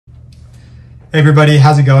Hey everybody,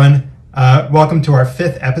 how's it going? Welcome to our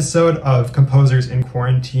 5th episode of Composers in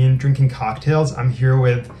Quarantine Drinking Cocktails. I'm here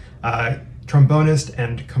with trombonist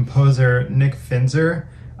and composer Nick Finzer,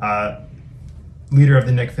 leader of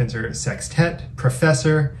the Nick Finzer Sextet,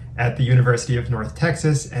 professor at the University of North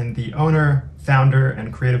Texas, and the owner, founder,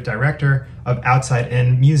 and creative director of Outside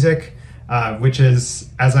In Music, which is,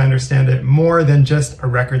 as I understand it, more than just a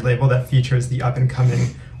record label that features the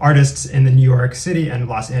up-and-coming artists in the New York City and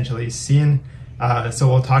Los Angeles scene. So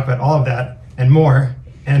we'll talk about all of that and more.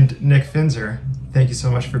 And Nick Finzer, thank you so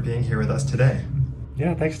much for being here with us today.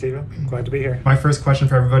 Yeah, thanks, Steven. Glad to be here. My first question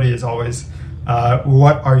for everybody is always,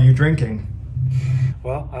 what are you drinking?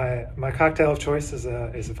 Well, my cocktail of choice is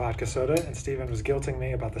a vodka soda, and Steven was guilting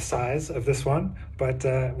me about the size of this one, but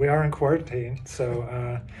we are in quarantine,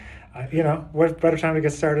 so what better time to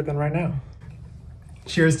get started than right now?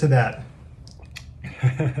 Cheers to that.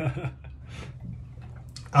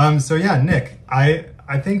 So yeah, Nick, I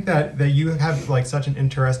think that you have like such an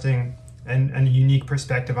interesting and unique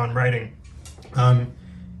perspective on writing.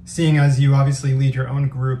 Seeing as you obviously lead your own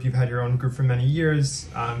group, you've had your own group for many years.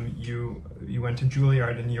 You went to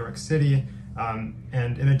Juilliard in New York City,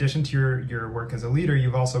 and in addition to your work as a leader,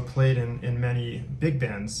 you've also played in many big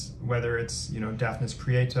bands, whether it's Daphnis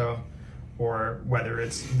Prieto, or whether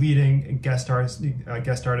it's leading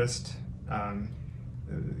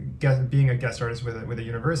being a guest artist with a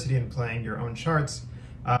university and playing your own charts,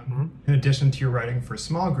 in addition to your writing for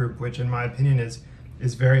small group, which in my opinion is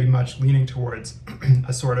very much leaning towards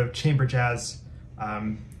a sort of chamber jazz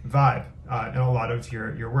vibe in a lot of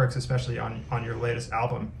your works, especially on your latest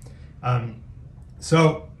album.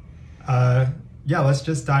 Yeah, let's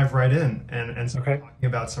just dive right in and start talking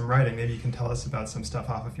about some writing. Maybe you can tell us about some stuff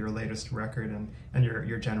off of your latest record and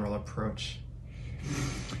your general approach.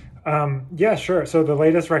 Yeah, sure. So the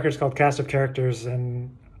latest record is called Cast of Characters,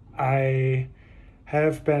 and I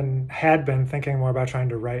had been thinking more about trying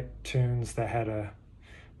to write tunes that had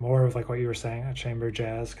more of, like what you were saying, a chamber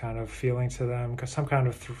jazz kind of feeling to them, some kind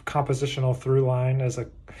of compositional through line as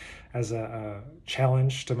a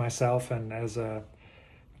challenge to myself, and as a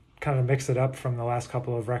kind of mix it up from the last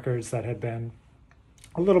couple of records that had been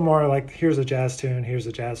a little more like, here's a jazz tune, here's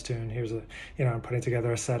a jazz tune, here's I'm putting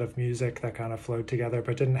together a set of music that kind of flowed together,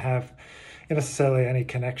 but didn't have necessarily any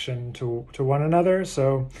connection to one another.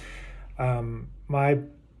 So my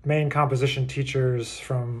main composition teachers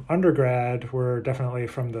from undergrad were definitely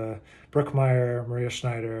from the Bruckmeier, Maria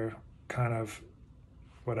Schneider kind of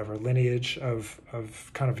lineage of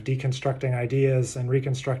kind of deconstructing ideas and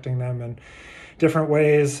reconstructing them in different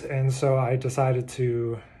ways. And so I decided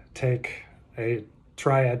to take a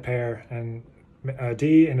triad pair and a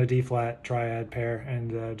D and a D flat triad pair,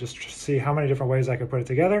 and just see how many different ways I could put it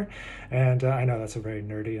together. And I know that's a very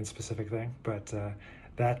nerdy and specific thing, but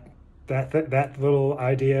that little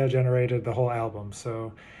idea generated the whole album.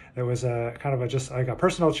 So it was a kind of a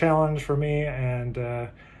personal challenge for me. And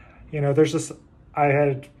there's just,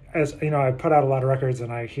 I put out a lot of records,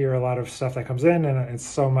 and I hear a lot of stuff that comes in, and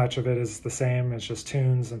so much of it is the same. It's just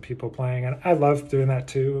tunes and people playing, and I love doing that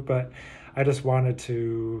too, but I just wanted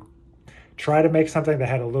to try to make something that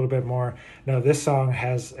had a little bit more. No, this song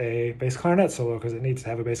has a bass clarinet solo because it needs to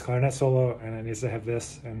have a bass clarinet solo, and it needs to have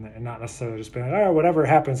this, and not necessarily just being like, whatever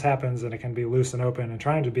happens, and it can be loose and open, and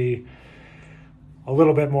trying to be a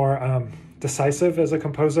little bit more decisive as a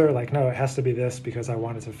composer. Like, no, it has to be this because I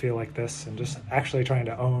want it to feel like this, and just actually trying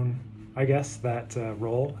to own, I guess, that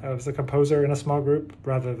role as a composer in a small group,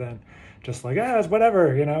 rather than just like, it's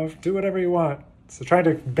whatever, do whatever you want. So trying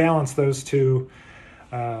to balance those two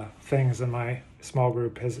things in my small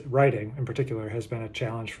group, writing in particular, has been a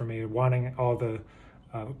challenge for me, wanting all the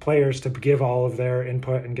players to give all of their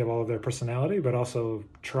input and give all of their personality, but also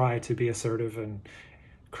try to be assertive and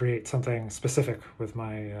create something specific with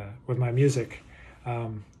my music.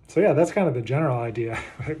 So yeah, that's kind of the general idea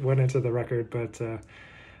that went into the record, but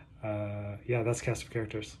yeah, that's Cast of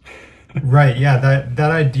Characters. Right, yeah,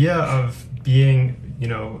 that idea of being,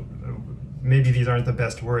 maybe these aren't the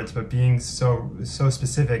best words, but being so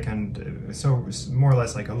specific and so more or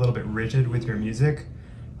less like a little bit rigid with your music,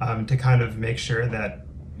 to kind of make sure that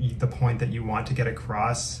the point that you want to get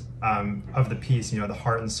across of the piece, the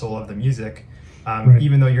heart and soul of the music, right.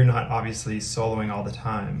 Even though you're not obviously soloing all the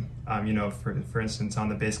time. For instance, on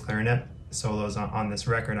the bass clarinet solos on this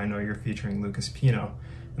record, I know you're featuring Lucas Pino,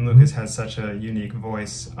 and Lucas has such a unique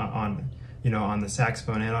voice on the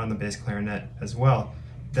saxophone and on the bass clarinet as well,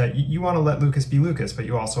 that you want to let Lucas be Lucas, but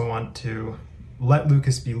you also want to let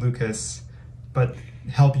Lucas be Lucas, but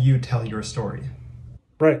help you tell your story.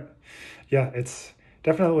 Right. Yeah, it's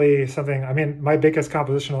definitely something. I mean, my biggest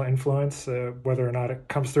compositional influence, whether or not it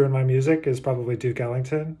comes through in my music, is probably Duke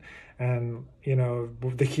Ellington. And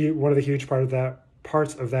one of the huge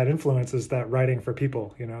parts of that influence is that writing for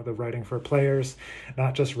people. The writing for players,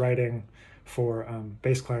 not just writing for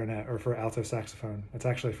bass clarinet or for alto saxophone. It's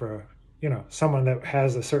actually for someone that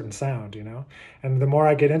has a certain sound. And the more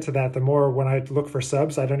I get into that, the more when I look for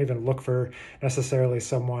subs, I don't even look for necessarily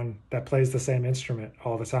someone that plays the same instrument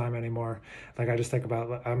all the time anymore. Like I just think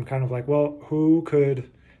about, I'm kind of like, well, who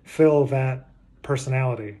could fill that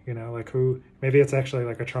personality? Like who? Maybe it's actually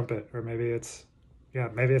like a trumpet, or maybe it's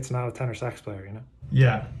not a tenor sax player.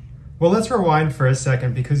 Yeah. Well, let's rewind for a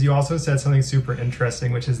second, because you also said something super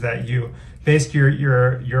interesting, which is that you based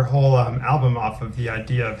your whole album off of the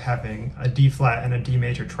idea of having a D flat and a D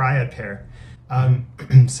major triad pair.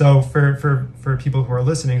 So for people who are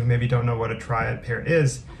listening who maybe don't know what a triad pair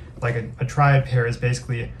is, like a triad pair is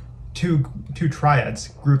basically two triads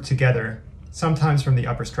grouped together, sometimes from the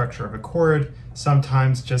upper structure of a chord,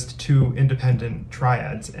 sometimes just two independent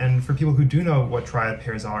triads. And for people who do know what triad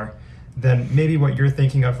pairs are, then maybe what you're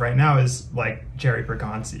thinking of right now is like Jerry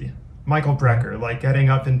Bergonzi, Michael Brecker, like getting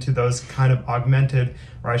up into those kind of augmented,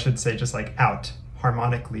 or I should say just like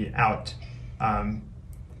harmonically out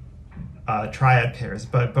triad pairs.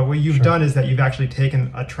 But what you've done is that you've actually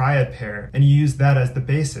taken a triad pair and you use that as the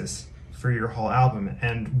basis for your whole album.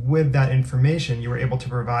 And with that information, you were able to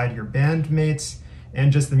provide your bandmates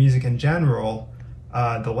and just the music in general,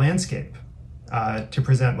 the landscape. To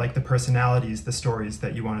present like the personalities, the stories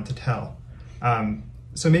that you wanted to tell.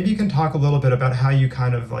 So maybe you can talk a little bit about how you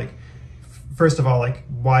kind of like, first of all, like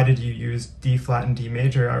why did you use D flat and D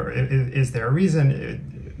major? Or is there a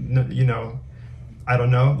reason? I don't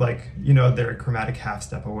know, like, they're a chromatic half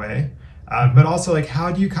step away. But also like, how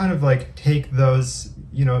do you kind of like take those,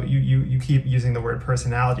 you keep using the word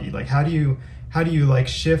personality. Like how do you like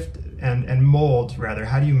shift and mold rather,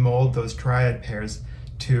 how do you mold those triad pairs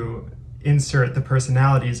to insert the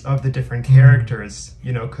personalities of the different characters,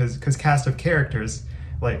 because cast of characters,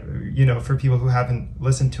 like, for people who haven't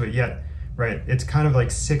listened to it yet, right, it's kind of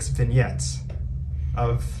like 6 vignettes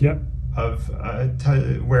of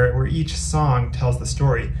where each song tells the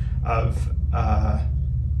story of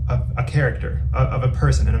a character, of a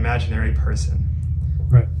person, an imaginary person.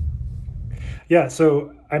 Right. Yeah,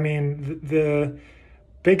 so I mean the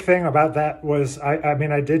big thing about that was I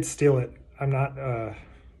mean I did steal it.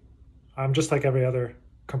 I'm just like every other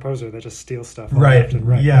composer that just steals stuff. Right.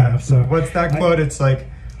 Yeah. So what's that quote? It's like,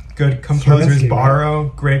 good composers borrow,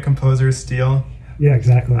 right? Great composers steal. Yeah,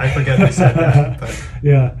 exactly. I forget who said that. But.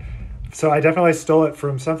 Yeah. So I definitely stole it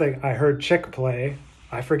from something I heard Chick play.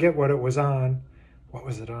 I forget what it was on. What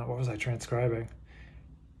was it on? What was I transcribing?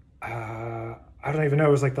 I don't even know.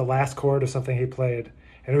 It was like the last chord of something he played.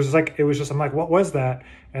 And I'm like, what was that?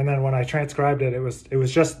 And then when I transcribed it, it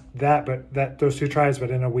was just that, but those two triads,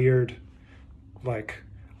 but in a weird, like,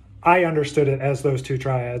 I understood it as those two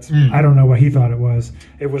triads. Mm-hmm. I don't know what he thought it was.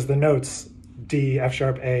 It was the notes D, F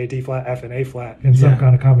sharp, A, D flat, F, and A flat in some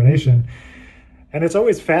kind of combination. And it's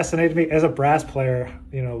always fascinated me as a brass player,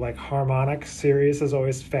 like harmonic series has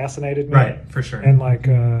always fascinated me. Right, for sure. And like,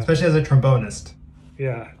 especially as a trombonist.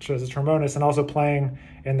 Yeah, as a trombonist, and also playing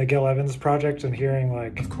in the Gil Evans project and hearing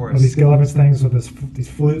like of course these Gil Evans things with these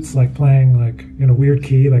flutes, like playing like in a weird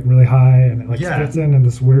key, like really high, and it like fits in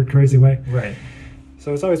this weird, crazy way. Right.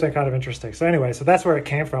 So it's always been kind of interesting. So anyway, so that's where it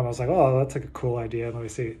came from. I was like, oh, that's like a cool idea. Let me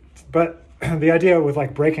see. But the idea with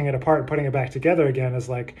like breaking it apart and putting it back together again is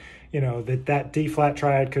like, that D flat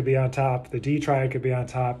triad could be on top, the D triad could be on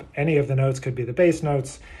top, any of the notes could be the bass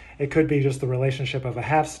notes. It could be just the relationship of a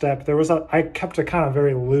half step. I kept a kind of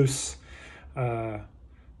very loose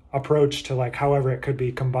approach to like however it could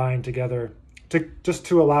be combined together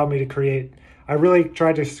to allow me to create. I really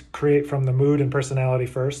tried to create from the mood and personality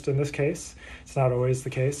first in this case. It's not always the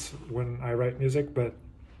case when I write music, but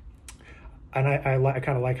I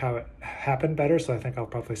kind of like how it happened better, so I think I'll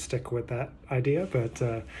probably stick with that idea.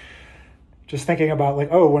 But just thinking about like,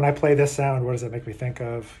 oh, when I play this sound, what does it make me think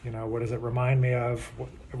of? What does it remind me of?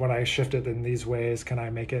 When I shift it in these ways, can I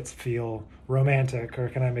make it feel romantic, or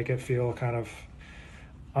can I make it feel kind of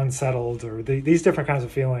unsettled, or these different kinds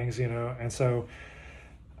of feelings, And so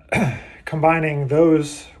combining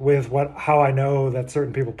those with how I know that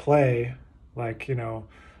certain people play, like,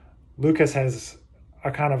 Lucas has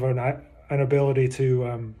a kind of an ability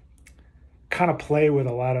to kind of play with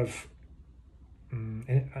a lot of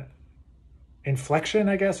inflection,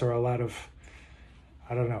 I guess, or a lot of,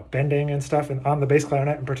 I don't know, bending and stuff, and on the bass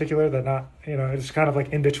clarinet in particular, that not, it's kind of like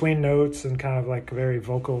in between notes and kind of like very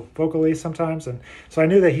vocally sometimes. And so I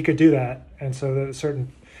knew that he could do that. And so that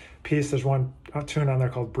certain piece, there's one tune on there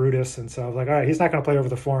called Brutus, and so I was like, all right, he's not going to play over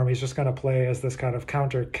the form. He's just going to play as this kind of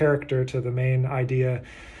counter character to the main idea.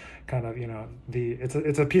 Kind of,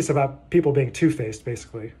 it's a piece about people being two-faced,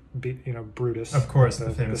 basically. Brutus. Of course,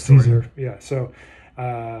 the famous Caesar. story. Yeah. So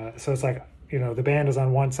it's like, the band is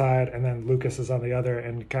on one side and then Lucas is on the other,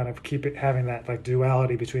 and kind of keep it having that like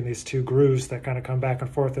duality between these two grooves that kind of come back and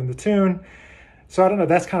forth in the tune. So I don't know,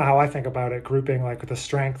 that's kind of how I think about it, grouping like the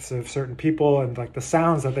strengths of certain people and like the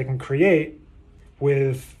sounds that they can create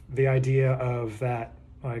with the idea of that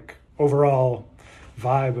like overall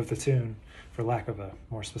vibe of the tune, for lack of a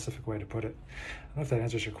more specific way to put it. I don't know if that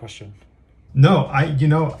answers your question. No,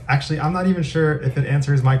 actually, I'm not even sure if it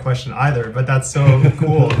answers my question either, but that's so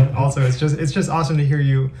cool. Also, it's just awesome to hear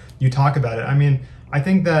you talk about it. I mean, I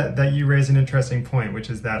think that you raise an interesting point, which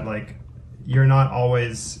is that like, you're not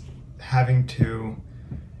always having to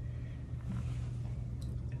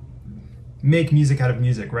make music out of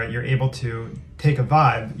music, right? You're able to take a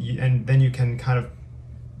vibe and then you can kind of,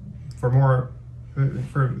 for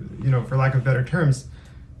lack of better terms,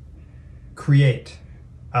 create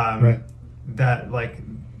right. that, like,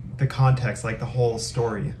 the context, like the whole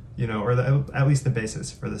story, or at least the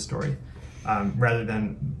basis for the story, rather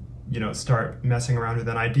than, start messing around with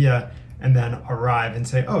an idea and then arrive and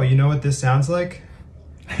say, oh, you know what this sounds like?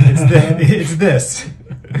 It's this.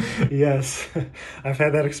 Yes, I've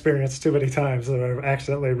had that experience too many times that I've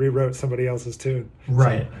accidentally rewrote somebody else's tune.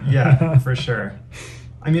 Right, so. Yeah, for sure.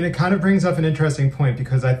 I mean, it kind of brings up an interesting point,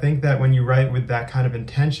 because I think that when you write with that kind of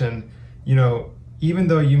intention, even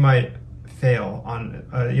though you might fail on,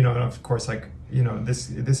 and of course, like,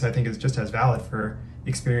 this I think is just as valid for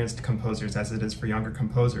experienced composers as it is for younger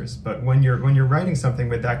composers. But when you're writing something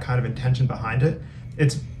with that kind of intention behind it,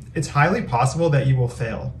 it's highly possible that you will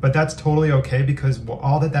fail, but that's totally okay, because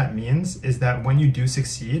all that means is that when you do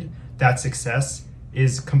succeed, that success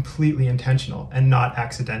is completely intentional and not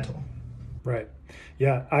accidental. Right.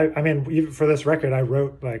 Yeah. I mean, even for this record, I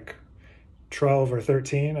wrote like 12 or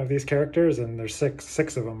 13 of these characters, and there's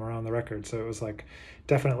six of them are on the record. So it was like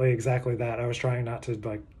definitely exactly that. I was trying not to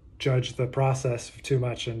like judge the process too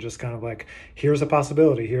much, and just kind of like, here's a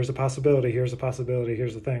possibility, here's a possibility, here's a possibility,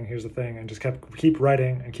 here's the thing, and just keep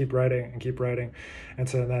writing and keep writing and keep writing. And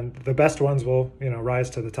so then the best ones will,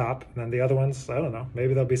 rise to the top, and then the other ones, I don't know,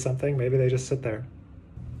 maybe there'll be something, maybe they just sit there.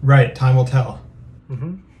 Right, time will tell.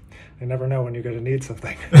 Mm-hmm. You never know when you're going to need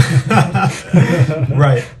something.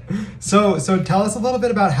 Right. So tell us a little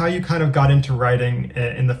bit about how you kind of got into writing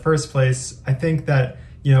in the first place. I think that,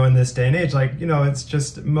 in this day and age, like, it's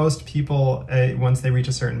just most people, once they reach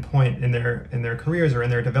a certain point in their careers or in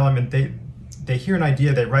their development, they hear an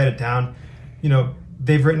idea, they write it down,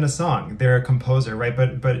 they've written a song, they're a composer, right?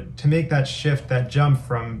 But to make that shift, that jump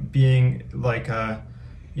from being like a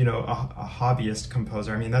hobbyist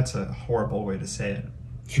composer, I mean, that's a horrible way to say it.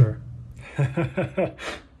 Sure.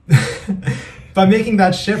 But making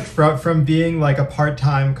that shift from being like a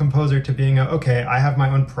part-time composer to being okay, I have my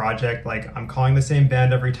own project, like I'm calling the same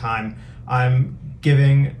band every time, I'm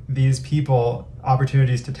giving these people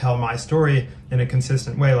opportunities to tell my story in a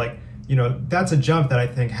consistent way, like, that's a jump that I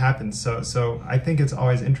think happens. So I think it's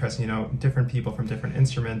always interesting, different people from different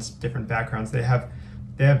instruments, different backgrounds, they have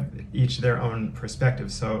each their own perspective.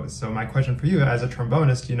 So my question for you as a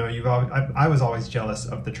trombonist, I was always jealous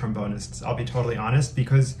of the trombonists, I'll be totally honest,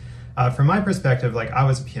 because from my perspective, like, I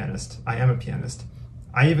was a pianist, I am a pianist.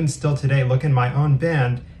 I even still today look in my own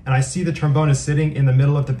band and I see the trombonist sitting in the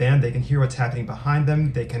middle of the band. They can hear what's happening behind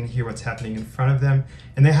them, they can hear what's happening in front of them,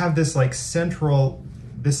 and they have this like central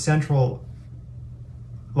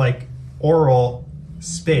like oral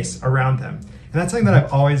space around them. And that's something that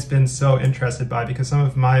I've always been so interested by, because some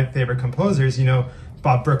of my favorite composers,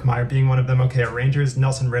 Bob Brookmeyer being one of them, okay, arrangers,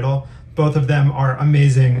 Nelson Riddle, both of them are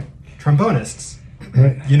amazing trombonists.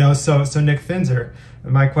 Right. So Nick Finzer,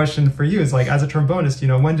 my question for you is, like, as a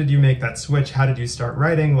trombonist, when did you make that switch? How did you start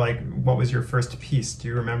writing? Like, what was your first piece? Do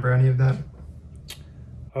you remember any of that?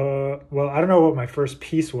 Well, I don't know what my first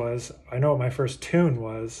piece was. I know what my first tune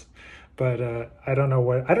was, but I don't know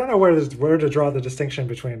where to draw the distinction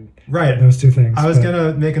between those two things. I was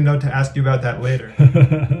gonna make a note to ask you about that later.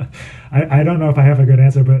 I don't know if I have a good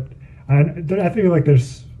answer, but I feel like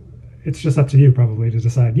it's just up to you probably to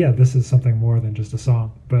decide. Yeah, this is something more than just a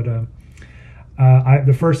song. But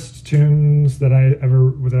the first tunes that I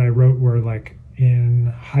wrote were like in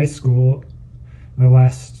high school. The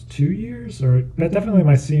last 2 years, or definitely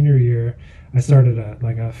my senior year, I started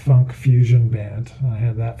a funk fusion band. I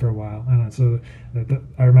had that for a while, and so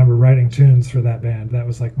I remember writing tunes for that band. That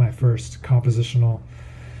was like my first compositional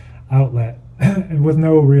outlet, and with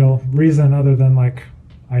no real reason other than like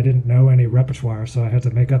I didn't know any repertoire, so I had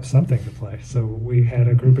to make up something to play. So we had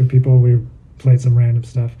a group of people, we played some random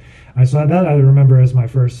stuff. So that I remember as my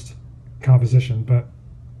first composition. But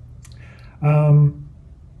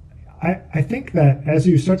I think that as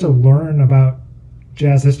you start to learn about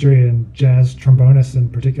jazz history and jazz trombonists in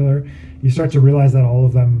particular, you start to realize that all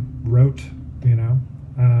of them wrote,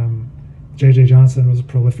 J.J. Johnson was a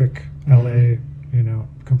prolific L.A.,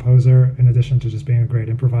 composer, in addition to just being a great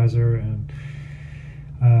improviser. And,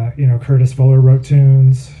 Curtis Fuller wrote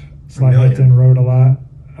tunes. Slide Hampton wrote a lot.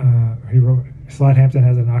 Slide Hampton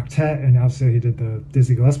has an octet, and obviously he did the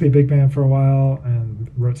Dizzy Gillespie Big Band for a while and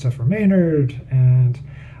wrote stuff for Maynard. And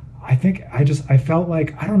I think I felt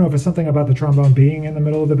like, I don't know if it's something about the trombone being in the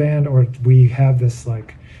middle of the band, or we have this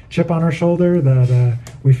like chip on our shoulder that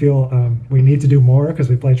we feel we need to do more because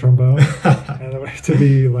we play trombone and to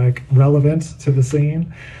be like relevant to the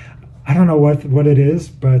scene. I don't know what it is,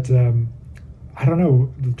 but I don't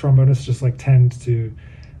know. The trombonists just like tend to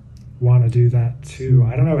want to do that too.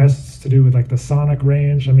 I don't know. It has to do with like the sonic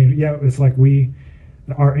range. I mean, yeah, it's like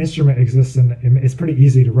our instrument exists and it's pretty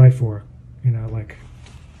easy to write for. Like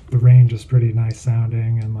the range is pretty nice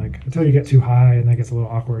sounding, and like until you get too high and that gets a little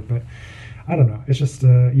awkward. But I don't know. It's just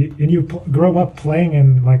you grow up playing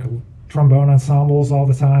in like trombone ensembles all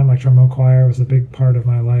the time. Like trombone choir was a big part of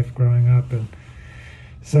my life growing up, and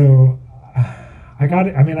so I got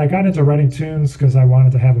into writing tunes because I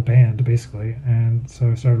wanted to have a band basically, and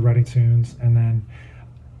so I started writing tunes. And then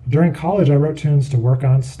during college, I wrote tunes to work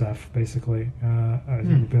on stuff basically.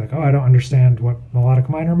 I'd be like, I don't understand what melodic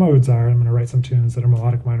minor modes are. I'm going to write some tunes that are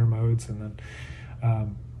melodic minor modes, and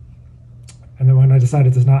then when I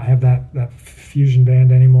decided to not have that fusion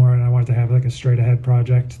band anymore, and I wanted to have like a straight ahead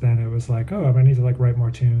project, then it was like, I need to like write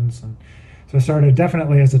more tunes. And so I started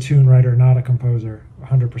definitely as a tune writer, not a composer,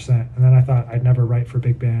 100%. And then I thought I'd never write for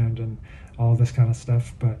big band and all this kind of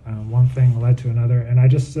stuff. But one thing led to another, and I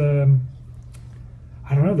just, I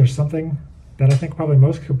don't know. There's something that I think probably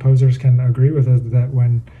most composers can agree with, is that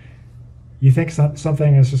when you think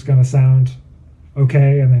something is just going to sound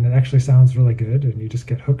okay, and then it actually sounds really good, and you just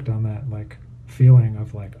get hooked on that like feeling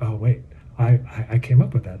of like, oh wait, I came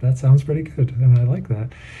up with that. That sounds pretty good, and I like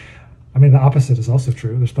that. I mean, the opposite is also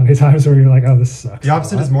true. There's plenty of times where you're like, oh, this sucks. The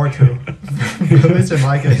opposite is more true, at least in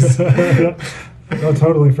my case. Oh,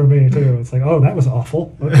 totally, for me too. It's like, oh, that was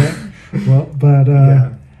awful. Okay, well, but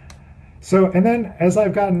yeah. So, and then as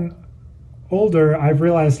I've gotten older, I've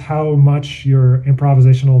realized how much your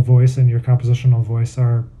improvisational voice and your compositional voice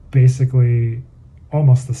are basically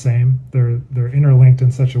almost the same. They're interlinked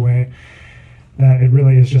in such a way that it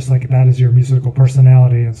really is just like that is your musical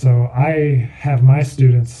personality. And so I have my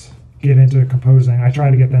students get into composing. I try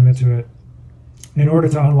to get them into it in order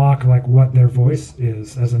to unlock like what their voice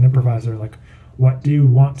is as an improviser. Like, what do you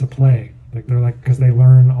want to play? Like, they're like, because they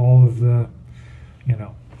learn all of the,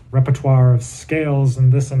 repertoire of scales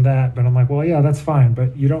and this and that. But I'm like, well, yeah, that's fine,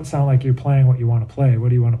 but you don't sound like you're playing what you want to play. What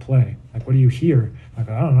do you want to play? Like, what do you hear? Like,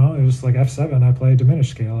 I don't know. It was like F7. I play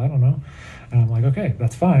diminished scale. I don't know. And I'm like, okay,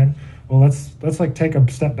 that's fine. Well, let's like take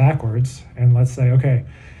a step backwards and let's say, okay,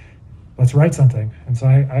 let's write something. And so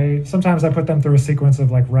I sometimes I put them through a sequence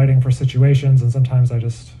of like writing for situations, and sometimes I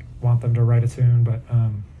just want them to write a tune. But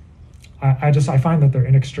I find that they're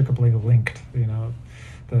inextricably linked,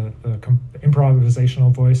 the improvisational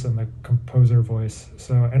voice and the composer voice.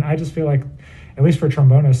 So, and I just feel like, at least for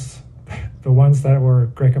trombonists, the ones that were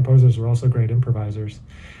great composers were also great improvisers.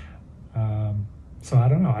 So I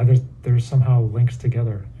don't know, they're somehow linked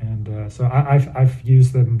together. And so I've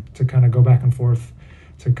used them to kind of go back and forth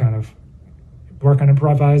to kind of work on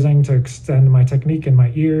improvising, to extend my technique in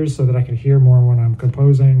my ears so that I can hear more when I'm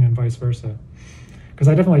composing, and vice versa. Because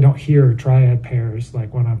I definitely don't hear triad pairs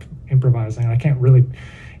like when I'm improvising. I can't really,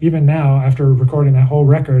 even now after recording that whole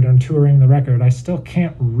record and touring the record, I still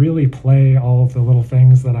can't really play all of the little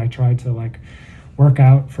things that I tried to like work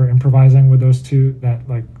out for improvising with those two, that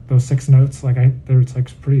like those 6 notes. Like it's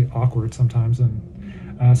like pretty awkward sometimes.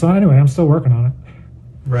 And so anyway, I'm still working on it.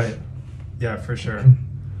 Right. Yeah, for sure.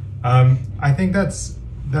 I think that's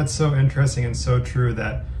so interesting and so true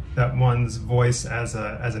that one's voice as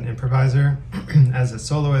an improviser, as a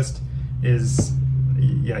soloist, is,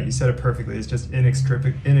 yeah, you said it perfectly. It's just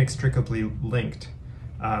inextricably linked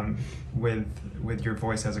with your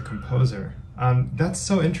voice as a composer. That's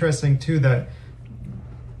so interesting too, that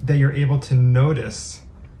you're able to notice.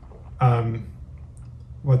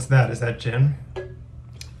 What's that? Is that gin?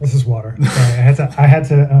 This is water. Sorry, I had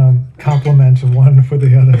to complement one for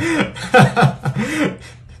the other.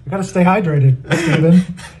 You gotta stay hydrated, Stephen.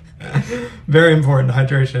 Very important.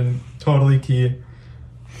 Hydration, totally key.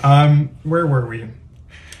 Where were we?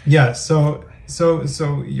 Yeah, so So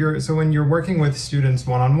when you're working with students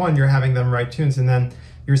one-on-one, you're having them write tunes, and then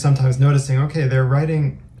you're sometimes noticing, okay, they're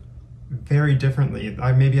writing very differently.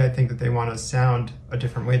 Maybe I think that they want to sound a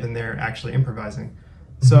different way than they're actually improvising.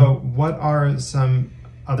 Mm-hmm. So what are some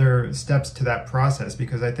other steps to that process?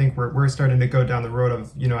 Because I think we're starting to go down the road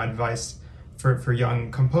of, advice for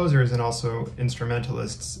young composers and also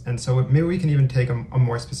instrumentalists. And so maybe we can even take a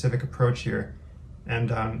more specific approach here.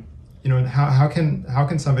 And how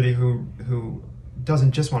can somebody who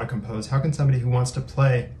doesn't just want to compose, how can somebody who wants to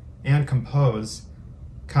play and compose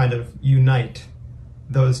kind of unite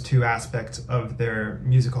those two aspects of their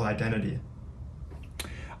musical identity?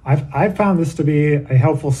 I've found this to be a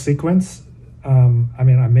helpful sequence.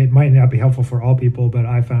 Might not be helpful for all people, but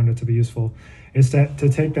I found it to be useful, is to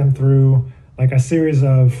take them through like a series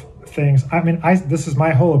of things. This is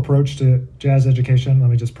my whole approach to jazz education. Let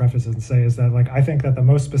me just preface it and say is that I think that the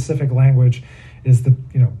most specific language is the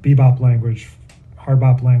bebop language, hard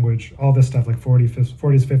bop language, all this stuff like 40s, 50s,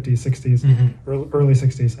 60s, mm-hmm. early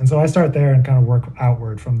 60s. And so I start there and kind of work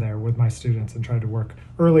outward from there with my students and try to work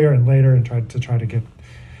earlier and later and try to get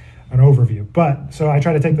an overview. But so I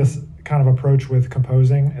try to take this kind of approach with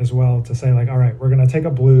composing as well, to say all right, we're going to take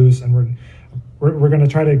a blues and we're going to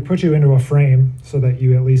try to put you into a frame so that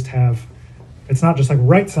you at least have, it's not just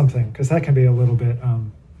write something, because that can be a little bit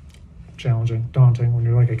challenging, daunting when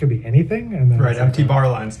you're it could be anything. And then right, empty bar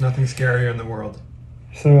lines, nothing scarier in the world.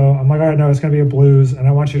 So I'm all right, no, it's going to be a blues, and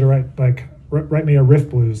I want you to write me a riff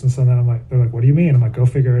blues. And so then they're like, what do you mean? I'm like, go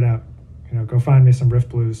figure it out. Go find me some riff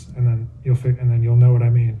blues, and then you'll know what I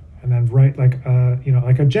mean. And then write like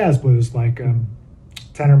a jazz blues,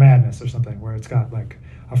 Tenor Madness or something, where it's got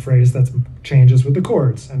a phrase that changes with the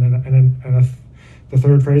chords, and then the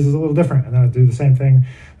third phrase is a little different, and then I do the same thing.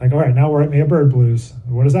 All right, now write me a bird blues.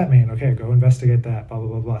 What does that mean? Okay, go investigate that. Blah blah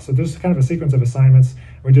blah blah. So there's kind of a sequence of assignments.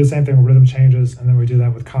 We do the same thing with rhythm changes, and then we do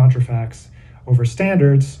that with contrafacts over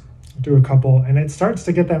standards. Do a couple, and it starts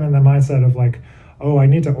to get them in the mindset of oh, I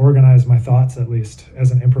need to organize my thoughts at least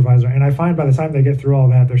as an improviser. And I find by the time they get through all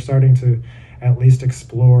that, they're starting to at least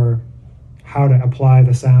explore how to apply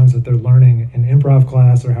the sounds that they're learning in improv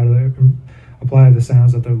class, or how to apply the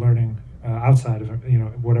sounds that they're learning outside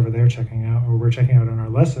of whatever they're checking out or we're checking out in our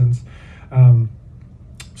lessons.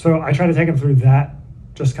 So I try to take them through that,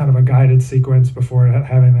 just kind of a guided sequence before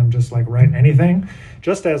having them just write anything.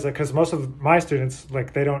 Just as because most of my students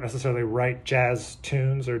they don't necessarily write jazz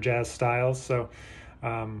tunes or jazz styles, so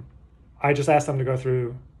I just ask them to go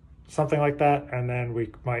through something like that, and then we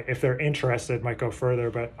might, if they're interested, might go further.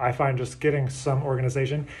 But I find just getting some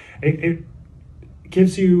organization, it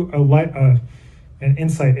gives you an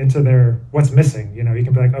insight into what's missing. You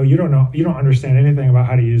can be oh, you don't understand anything about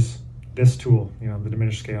how to use this tool, the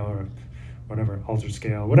diminished scale or whatever, altered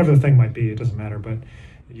scale, whatever the thing might be, it doesn't matter. But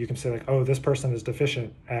you can say oh, this person is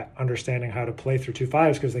deficient at understanding how to play through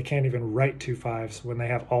 2/5 because they can't even write 2/5 when they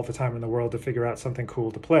have all the time in the world to figure out something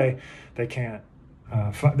cool to play. They can't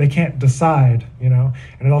decide, and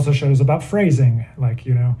it also shows about phrasing.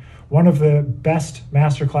 One of the best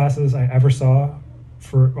master classes I ever saw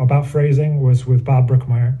about phrasing was with Bob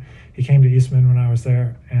Brookmeyer. He came to Eastman when I was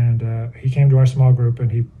there, and he came to our small group,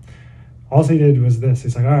 and all he did was this.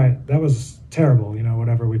 He's all right, that was terrible,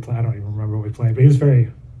 whatever we played. I don't even remember what we played, but he was very,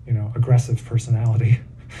 aggressive personality.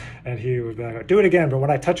 And he would be do it again, but when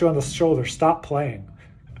I touch you on the shoulder, stop playing.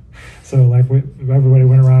 So everybody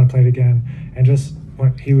went around and played again, and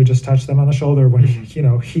he would just touch them on the shoulder when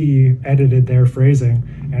he edited their phrasing,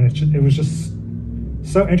 and it was just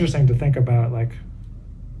so interesting to think about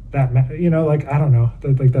that, I don't know,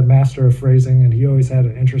 the master of phrasing, and he always had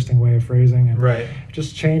an interesting way of phrasing, and right. It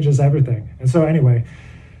just changes everything. And so anyway,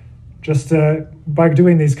 just by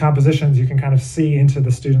doing these compositions, you can kind of see into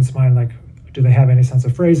the student's mind, do they have any sense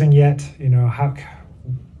of phrasing yet?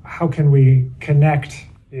 How can we connect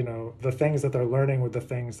the things that they're learning with the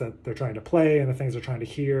things that they're trying to play and the things they're trying to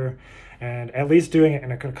hear, and at least doing it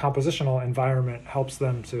in a compositional environment helps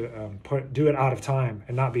them to do it out of time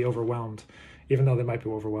and not be overwhelmed, even though they might be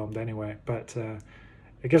overwhelmed anyway. But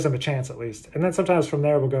it gives them a chance at least. And then sometimes from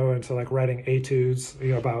there we'll go into writing etudes,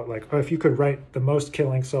 about if you could write the most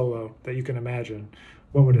killing solo that you can imagine,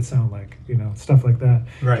 what would it sound like? Stuff like that.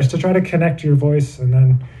 Right. Just to try to connect your voice, and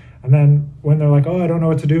then when they're oh, I don't know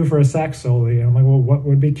what to do for a sax solo, and I'm well, what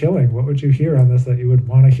would be killing? What would you hear on this that you would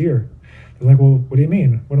want to hear? They're well, what do you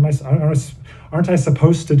mean? What am I? Aren't I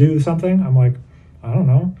supposed to do something? I'm I don't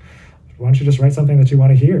know. Why don't you just write something that you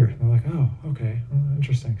want to hear? And they're oh, okay,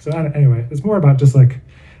 interesting. So anyway, it's more about just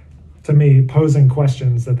to to me, posing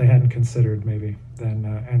questions that they hadn't considered maybe, then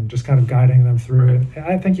and just kind of guiding them through it.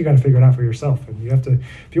 I think you got to figure it out for yourself, and you have to,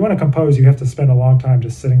 if you want to compose, you have to spend a long time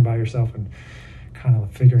just sitting by yourself and kind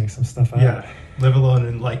of figuring some stuff out. Yeah, live alone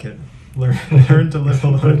and like it. Learn to live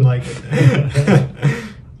alone and like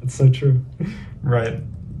it. That's so true. Right.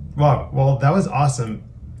 Wow. Well, that was awesome,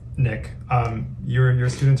 Nick. Your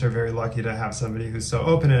students are very lucky to have somebody who's so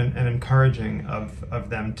open and encouraging of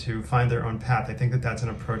them to find their own path. I think that that's an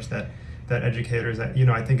approach that educators,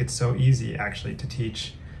 I think it's so easy actually to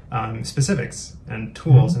teach specifics and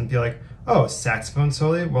tools and be like, oh, saxophone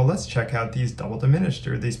solo, well, let's check out these double diminished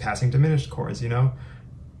or these passing diminished chords, and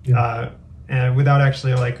without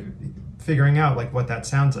actually like figuring out like what that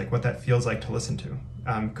sounds like, what that feels like to listen to,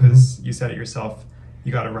 because you said it yourself,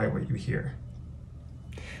 you got to write what you hear.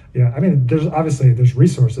 Yeah, I mean, there's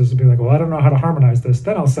resources to be like, well, I don't know how to harmonize this.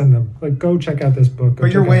 Then I'll send them like, go check out this book.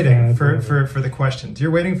 But you're waiting for the questions.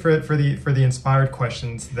 You're waiting for the inspired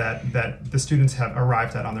questions that the students have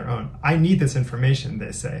arrived at on their own. I need this information.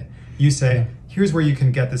 They say. You say, here's where you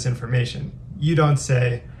can get this information. You don't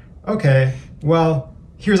say, okay, well,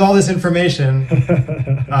 here's all this information.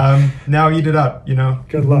 Now eat it up.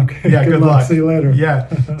 Good luck. Yeah, good luck. See you later. Yeah,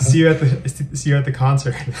 see you at the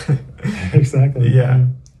concert. Exactly. Yeah.